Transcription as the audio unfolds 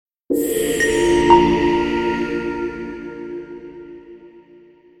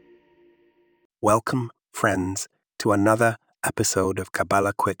Welcome, friends, to another episode of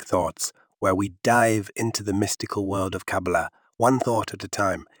Kabbalah Quick Thoughts, where we dive into the mystical world of Kabbalah, one thought at a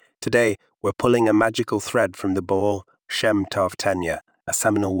time. Today, we're pulling a magical thread from the Baal Shem Tov Tanya, a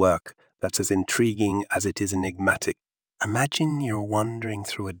seminal work that's as intriguing as it is enigmatic. Imagine you're wandering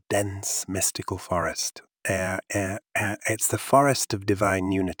through a dense, mystical forest. It's the forest of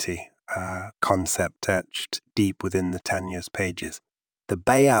divine unity, a concept etched deep within the Tanya's pages. The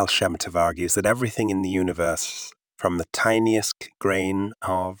Baal Shem Tov argues that everything in the universe, from the tiniest grain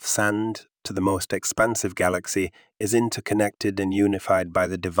of sand to the most expansive galaxy, is interconnected and unified by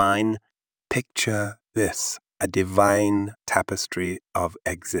the divine. Picture this, a divine tapestry of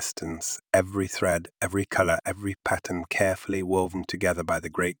existence, every thread, every color, every pattern carefully woven together by the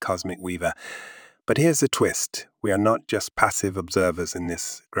great cosmic weaver. But here's the twist. We are not just passive observers in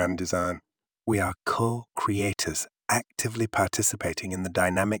this grand design. We are co-creators, actively participating in the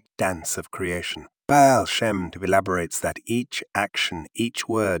dynamic dance of creation. Baal Shem Tov elaborates that each action, each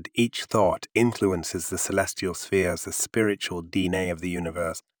word, each thought influences the celestial spheres, the spiritual DNA of the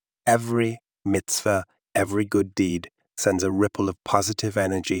universe. Every mitzvah, every good deed sends a ripple of positive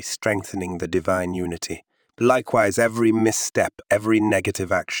energy, strengthening the divine unity. Likewise, every misstep, every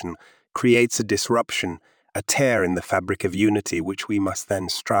negative action creates a disruption, a tear in the fabric of unity, which we must then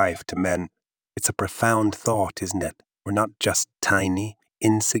strive to mend. It's a profound thought, isn't it? We're not just tiny,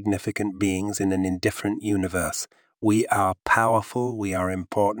 insignificant beings in an indifferent universe. We are powerful, we are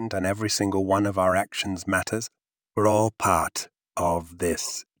important, and every single one of our actions matters. We're all part of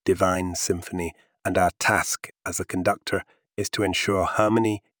this divine symphony, and our task as a conductor is to ensure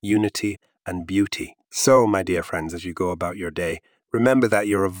harmony, unity, and beauty. So, my dear friends, as you go about your day, remember that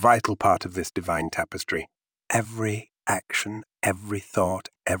you're a vital part of this divine tapestry. Every action, every thought,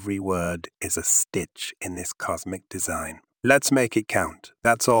 every word is a stitch in this cosmic design. Let's make it count.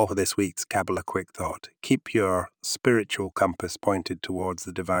 That's all for this week's Kabbalah Quick Thought. Keep your spiritual compass pointed towards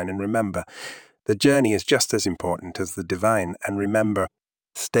the divine, and remember, the journey is just as important as the divine. And remember,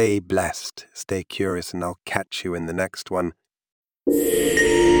 stay blessed, stay curious, and I'll catch you in the next one.